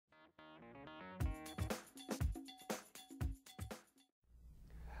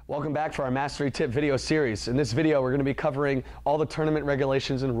Welcome back for our Mastery Tip video series. In this video, we're going to be covering all the tournament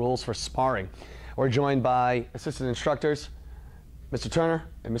regulations and rules for sparring. We're joined by assistant instructors, Mr. Turner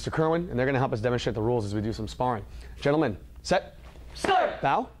and Mr. Kerwin, and they're going to help us demonstrate the rules as we do some sparring. Gentlemen, set. Start.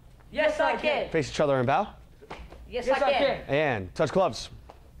 Bow. Yes, I can. Face each other and bow. Yes, I can. And touch gloves.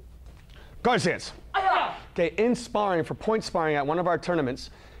 Guard stance. Okay, in sparring, for point sparring at one of our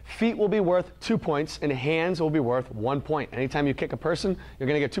tournaments, feet will be worth 2 points and hands will be worth 1 point. Anytime you kick a person, you're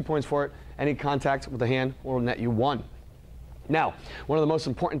going to get 2 points for it. Any contact with the hand will net you 1. Now, one of the most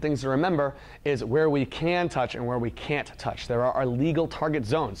important things to remember is where we can touch and where we can't touch. There are our legal target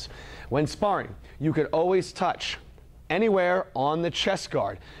zones. When sparring, you could always touch anywhere on the chest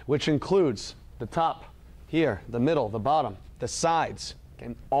guard, which includes the top, here, the middle, the bottom, the sides.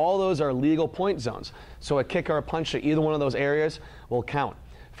 Okay? All those are legal point zones. So a kick or a punch to either one of those areas will count.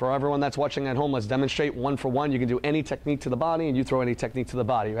 For everyone that's watching at home, let's demonstrate 1 for 1. You can do any technique to the body, and you throw any technique to the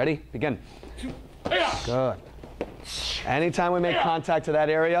body. Ready? Begin. Good. Anytime we make contact to that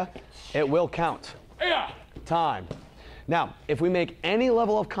area, it will count. Time. Now, if we make any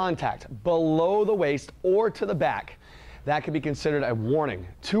level of contact below the waist or to the back, that could be considered a warning.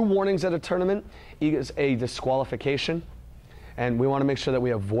 2 warnings at a tournament is a disqualification, and we want to make sure that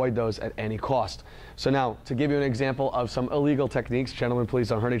we avoid those at any cost. So now, to give you an example of some illegal techniques, gentlemen, please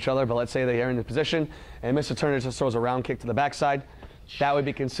don't hurt each other, but let's say they are in the position and Mr. Turner just throws a round kick to the backside. That would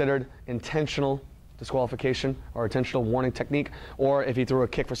be considered intentional disqualification or intentional warning technique. Or if he threw a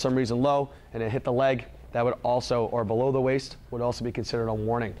kick for some reason low and it hit the leg, that would also, or below the waist, would also be considered a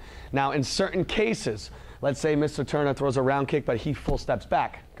warning. Now, in certain cases, let's say Mr. Turner throws a round kick, but he full steps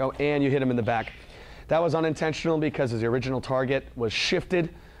back, and you hit him in the back. That was unintentional because his original target was shifted.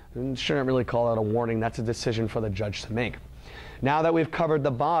 And shouldn't really call that a warning. That's a decision for the judge to make. Now that we've covered the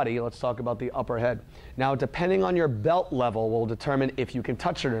body, let's talk about the upper head. Now, depending on your belt level will determine if you can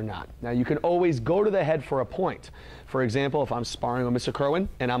touch it or not. Now, you can always go to the head for a point. For example, if I'm sparring with Mr. Kerwin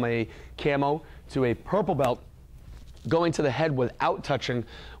and I'm a camo to a purple belt, going to the head without touching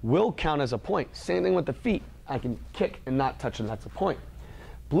will count as a point. Same thing with the feet. I can kick and not touch, and that's a point.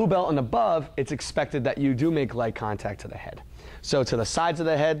 Blue belt and above, it's expected that you do make light contact to the head. So to the sides of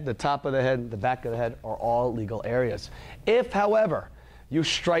the head, the top of the head, the back of the head are all legal areas. If, however, you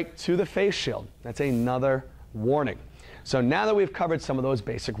strike to the face shield, that's another warning. So now that we've covered some of those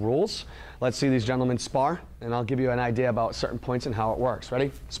basic rules, let's see these gentlemen spar, and I'll give you an idea about certain points and how it works.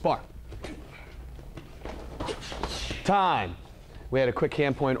 Ready? Spar. Time. We had a quick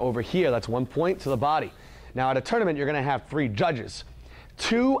hand point over here. That's 1 point to the body. Now at a tournament, you're going to have 3 judges.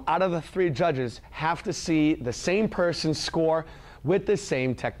 2 out of the 3 judges have to see the same person score with the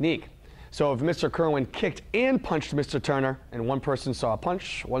same technique. So if Mr. Kerwin kicked and punched Mr. Turner, and one person saw a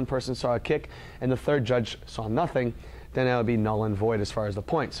punch, one person saw a kick, and the 3rd judge saw nothing, then it would be null and void as far as the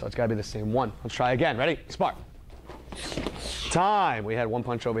points. So it's got to be the same one. Let's try again. Ready? Spar. Time. We had 1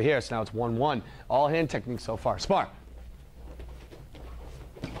 punch over here, so now it's 1-1. All hand techniques so far. Spar.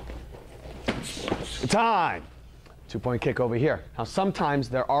 Time. 2-point kick over here. Now sometimes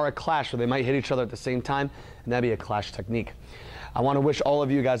there are a clash where they might hit each other at the same time, and that'd be a clash technique. I want to wish all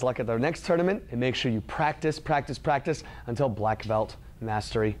of you guys luck at their next tournament, and make sure you practice, practice, practice until black belt,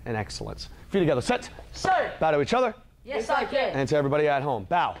 mastery, and excellence. Feet together, set. Sir. Bow to each other. Yes, I can. And to everybody at home,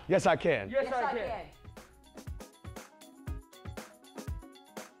 bow. Yes, I can. Yes, I can.